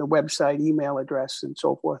website email address and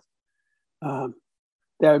so forth. That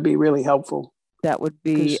would be really helpful. That would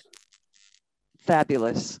be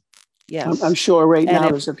fabulous. Yes. I'm sure right now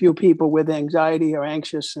there's a few people with anxiety or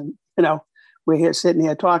anxious, and we're here sitting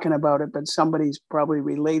here talking about it, but somebody's probably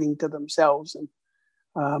relating to themselves, and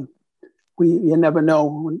you never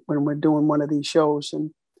know when we're doing one of these shows,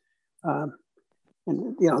 and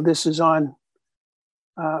this is on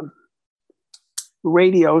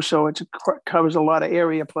radio, so it covers a lot of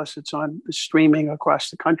area, plus it's on streaming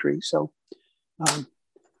across the country. So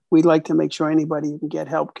we'd like to make sure anybody who can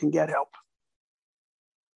get help.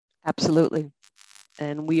 Absolutely.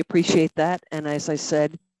 And we appreciate that. And as I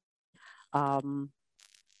said,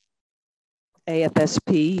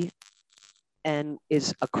 AFSP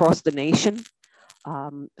is across the nation.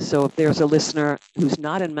 So if there's a listener who's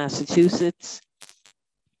not in Massachusetts,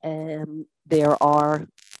 and they're all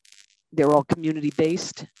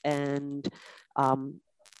community-based, and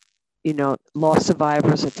loss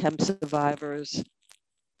survivors, attempt survivors,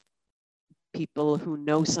 people who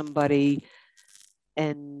know somebody,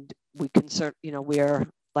 and we can we're,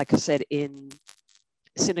 like I said, in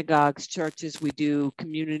synagogues, churches, we do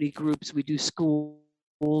community groups, we do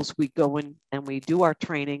schools, we go in and we do our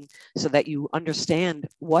training so that you understand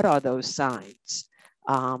what are those signs,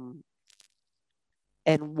 and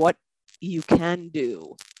what you can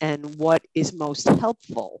do and what is most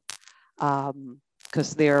helpful,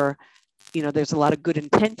 because there's a lot of good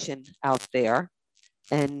intention out there,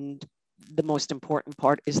 and the most important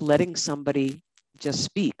part is letting somebody just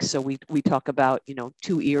speak. So we talk about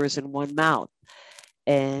 2 ears and 1 mouth,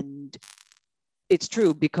 and it's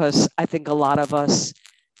true, because I think a lot of us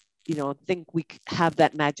think we have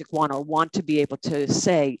that magic wand, or want to be able to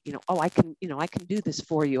say, oh, I can do this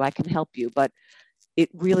for you, I can help you, but it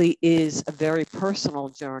really is a very personal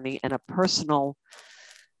journey and a personal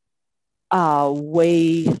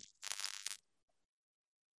way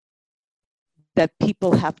that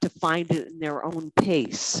people have to find it in their own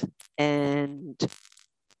pace. And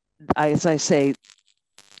as I say,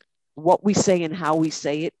 what we say and how we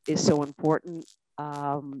say it is so important,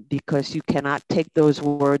 because you cannot take those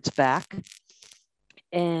words back.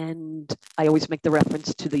 And I always make the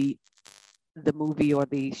reference to the movie or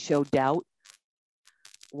the show Doubt,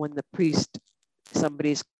 when the priest,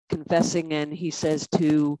 somebody's confessing, and he says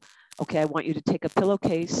okay, I want you to take a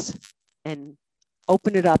pillowcase and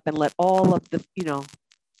open it up and let all of the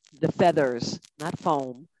feathers, not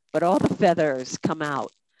foam, but all the feathers come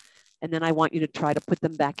out. And then I want you to try to put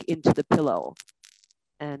them back into the pillow.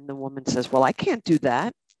 And the woman says, well, I can't do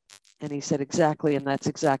that. And he said, exactly. And that's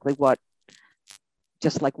exactly what,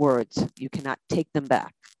 just like words, you cannot take them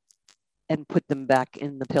back and put them back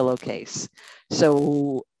in the pillowcase.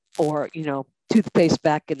 So, or, toothpaste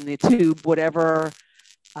back in the tube, whatever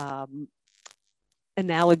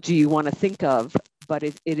analogy you want to think of, but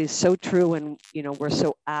it is so true. And, we're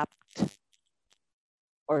so apt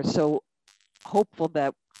or so hopeful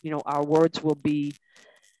that, our words will be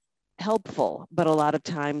helpful, but a lot of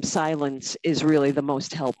times silence is really the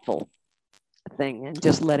most helpful thing, and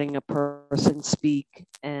just letting a person speak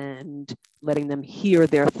and letting them hear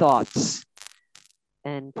their thoughts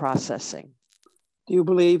and processing. Do you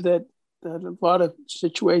believe that a lot of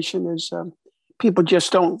situation is people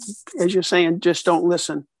just don't, as you're saying, just don't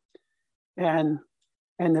listen, and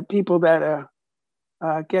the people that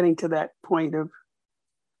are getting to that point of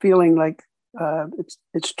feeling like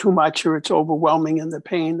it's too much or it's overwhelming, and the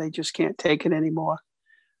pain, they just can't take it anymore?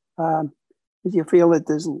 Do you feel that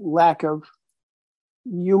there's lack of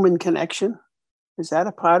human connection? Is that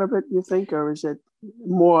a part of it, you think, or is it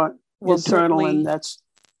more internal? And that's,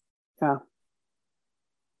 yeah.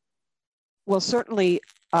 Well, certainly,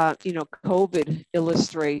 COVID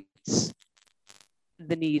illustrates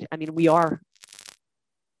the need. I mean, we are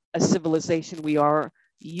a civilization, we are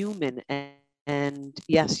human, and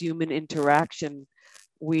yes, human interaction.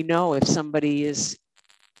 We know if somebody is,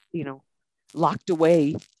 locked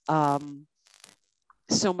away,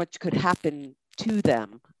 so much could happen to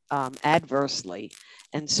them adversely.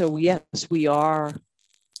 And so, yes, we are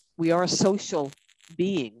a social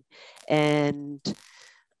being, but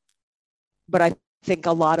I think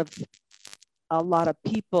a lot of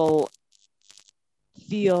people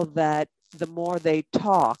feel that the more they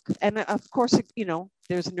talk, and of course,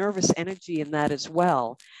 there's nervous energy in that as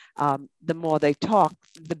well. The more they talk,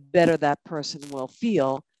 the better that person will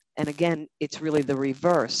feel. And again, it's really the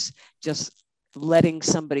reverse, just letting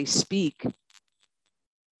somebody speak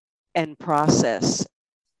and process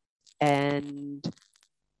and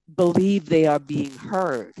believe they are being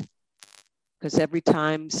heard. Because every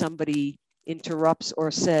time somebody interrupts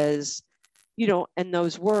or says, and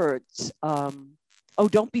those words, oh,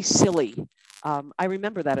 don't be silly. I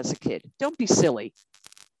remember that as a kid. Don't be silly,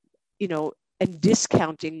 and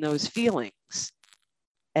discounting those feelings.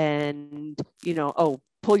 And, oh,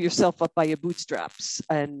 pull yourself up by your bootstraps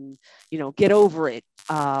and, get over it.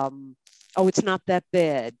 Oh, it's not that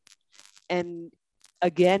bad. And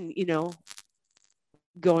again,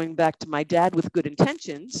 going back to my dad with good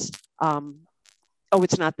intentions, oh,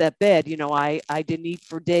 it's not that bad. I didn't eat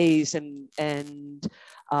for days, and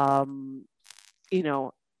I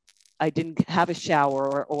didn't have a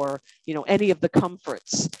shower or any of the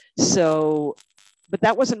comforts. So, but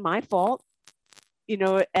that wasn't my fault,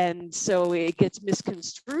 and so it gets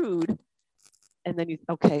misconstrued. And then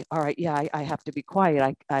okay, all right, yeah, I have to be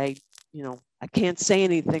quiet. I can't say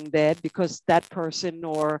anything bad because that person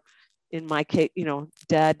or in my case,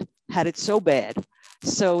 dad had it so bad.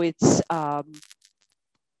 So it's,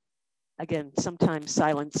 again, sometimes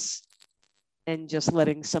silence and just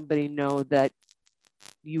letting somebody know that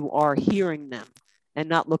you are hearing them and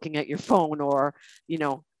not looking at your phone or,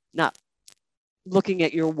 not looking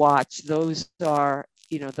at your watch. Those are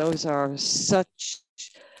such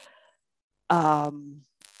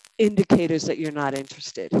indicators that you're not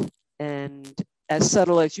interested. And as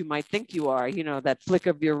subtle as you might think you are, that flick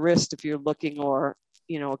of your wrist if you're looking, or,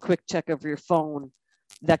 a quick check of your phone,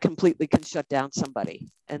 that completely can shut down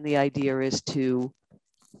somebody. And the idea is to,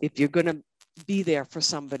 if you're going to be there for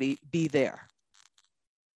somebody, be there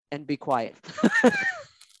and be quiet.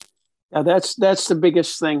 Yeah, that's the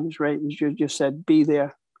biggest thing, right? As you just said, be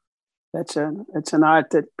there. It's an art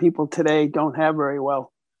that people today don't have very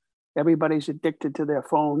well. Everybody's addicted to their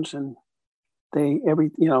phones, and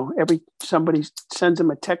somebody sends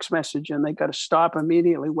them a text message and they got to stop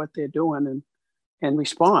immediately what they're doing and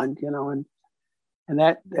respond, and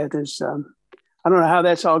that is, I don't know how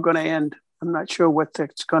that's all going to end. I'm not sure what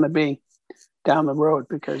it's going to be down the road,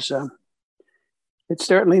 because it's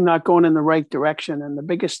certainly not going in the right direction. And the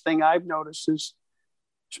biggest thing I've noticed is,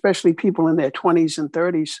 especially people in their 20s and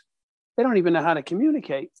 30s, they don't even know how to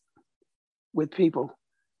communicate with people.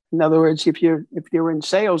 In other words, if you're in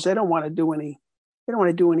sales, they don't want to do any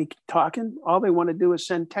talking. All they want to do is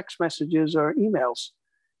send text messages or emails,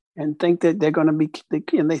 and think that they're going to be,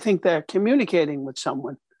 and they think they're communicating with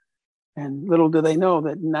someone. And little do they know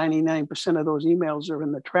that 99% of those emails are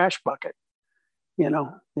in the trash bucket.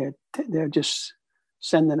 They're just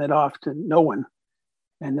sending it off to no one.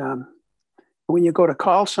 And when you go to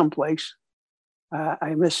call someplace,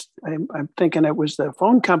 I'm thinking it was the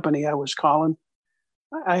phone company I was calling.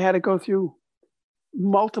 I had to go through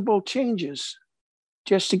multiple changes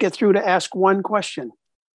just to get through to ask one question.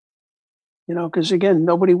 Because again,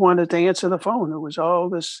 nobody wanted to answer the phone. It was all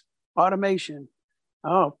this automation.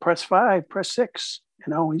 Oh, press 5, press 6.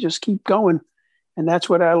 We just keep going, and that's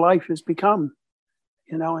what our life has become.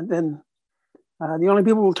 And then the only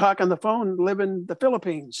people who talk on the phone live in the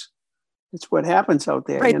Philippines. It's what happens out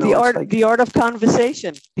there. Right. The art of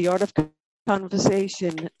conversation. The art of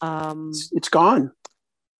conversation. It's gone.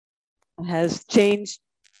 Has changed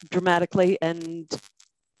dramatically, and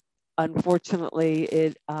unfortunately,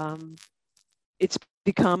 it's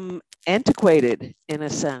become antiquated in a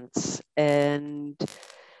sense. And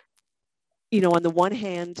on the one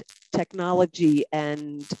hand, technology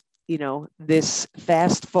and this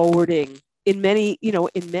fast forwarding in many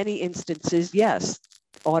instances, yes,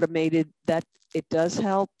 automated, that it does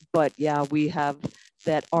help, but yeah, we have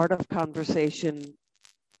that art of conversation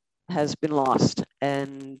has been lost,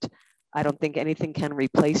 and I don't think anything can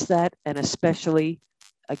replace that. And especially,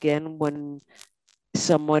 again, when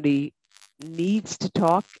somebody needs to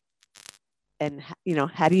talk, and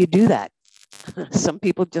how do you do that? Some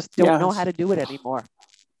people just don't know how to do it anymore.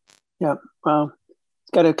 Yeah, well,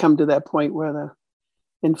 it's got to come to that point where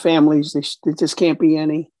in families, there just can't be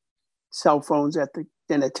any cell phones at the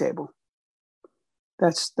dinner table.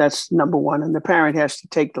 That's number one, and the parent has to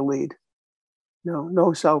take the lead.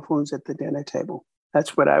 No cell phones at the dinner table.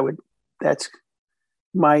 That's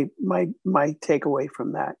my takeaway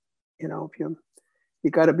from that. If you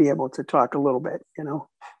got to be able to talk a little bit. If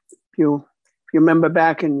you remember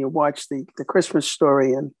back and you watch the Christmas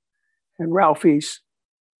Story, and Ralphie's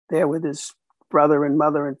there with his brother and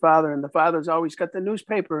mother and father, and the father's always got the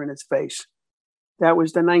newspaper in his face. That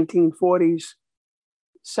was the 1940s.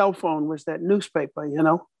 Cell phone was that newspaper.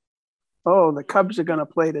 Oh, the Cubs are going to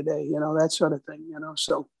play today. That sort of thing.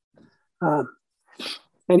 So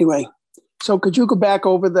anyway, so could you go back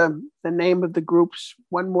over the name of the groups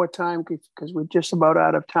one more time, because we're just about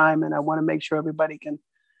out of time, and I want to make sure everybody can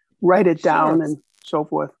write it down. Sure. And so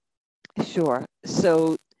forth. Sure.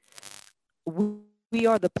 So we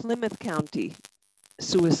are the Plymouth County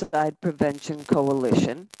Suicide Prevention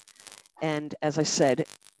Coalition. And as I said,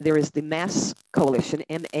 there is the Mass Coalition,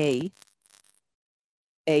 MAASFP.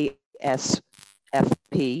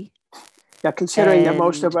 Yeah, considering that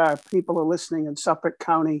most of our people are listening in Suffolk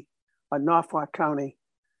County or Norfolk County,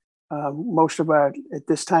 most of our, at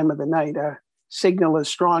this time of the night, our signal is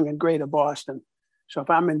strong in Greater Boston. So if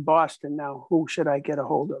I'm in Boston now, who should I get a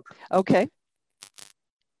hold of? Okay.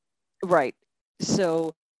 Right.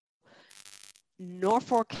 So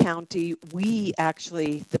Norfolk County,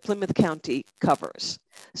 the Plymouth County covers.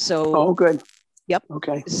 So. Oh, good. Yep.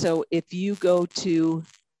 Okay. So if you go to,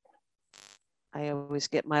 I always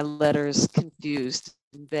get my letters confused.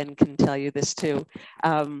 Ben can tell you this too.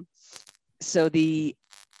 So the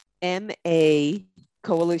MA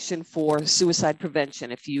Coalition for Suicide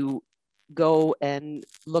Prevention, if you go and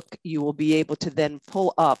look, you will be able to then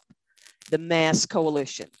pull up the Mass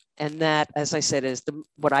Coalition. And that, as I said, is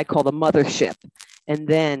what I call the mothership. And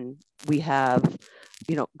then we have,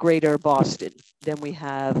 Greater Boston. Then we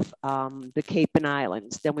have the Cape and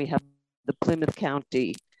Islands. Then we have the Plymouth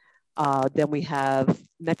County. Then we have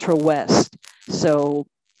Metro West. So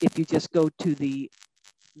if you just go to the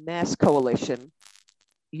Mass Coalition,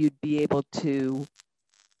 you'd be able to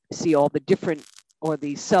see all the different or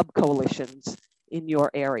the sub-coalitions in your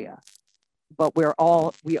area. But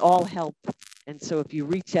we all help. And so if you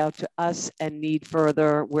reach out to us and need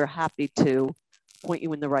further, we're happy to point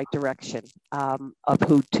you in the right direction of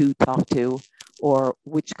who to talk to or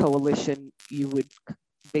which coalition you would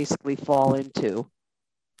basically fall into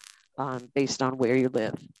based on where you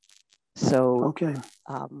live. So, Okay.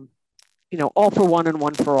 All for one and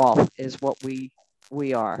one for all is what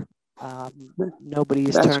we are. Nobody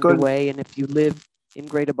is turned away. And if you live in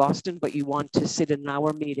Greater Boston, but you want to sit in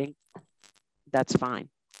our meeting, that's fine.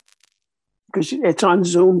 Because it's on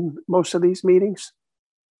Zoom, most of these meetings?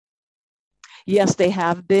 Yes, they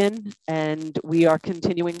have been, and we are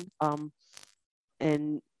continuing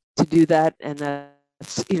and to do that. And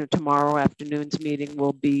that's, tomorrow afternoon's meeting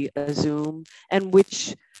will be a Zoom, and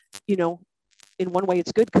which, in one way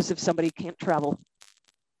it's good because if somebody can't travel,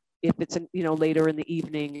 if it's, later in the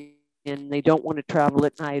evening and they don't want to travel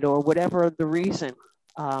at night or whatever the reason,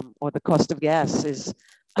 or the cost of gas is,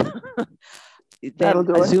 then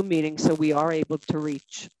a Zoom meeting, so we are able to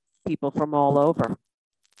reach people from all over.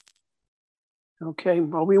 Okay,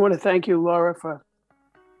 well, we want to thank you, Laura, for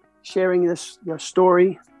sharing your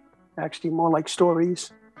story, actually more like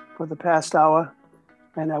stories, for the past hour.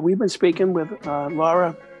 And we've been speaking with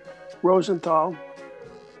Laura Rosenthal,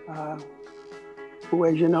 who,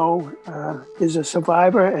 as you know, is a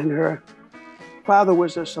survivor, and her father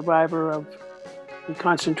was a survivor of the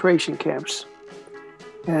concentration camps.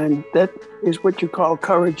 And that is what you call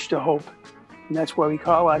courage to hope. And that's why we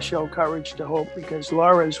call our show Courage to Hope, because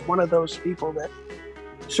Laura is one of those people that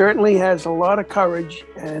certainly has a lot of courage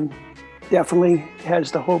and definitely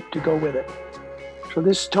has the hope to go with it. So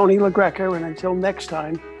this is Tony LaGreca, and until next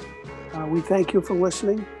time, we thank you for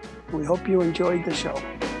listening. We hope you enjoyed the show.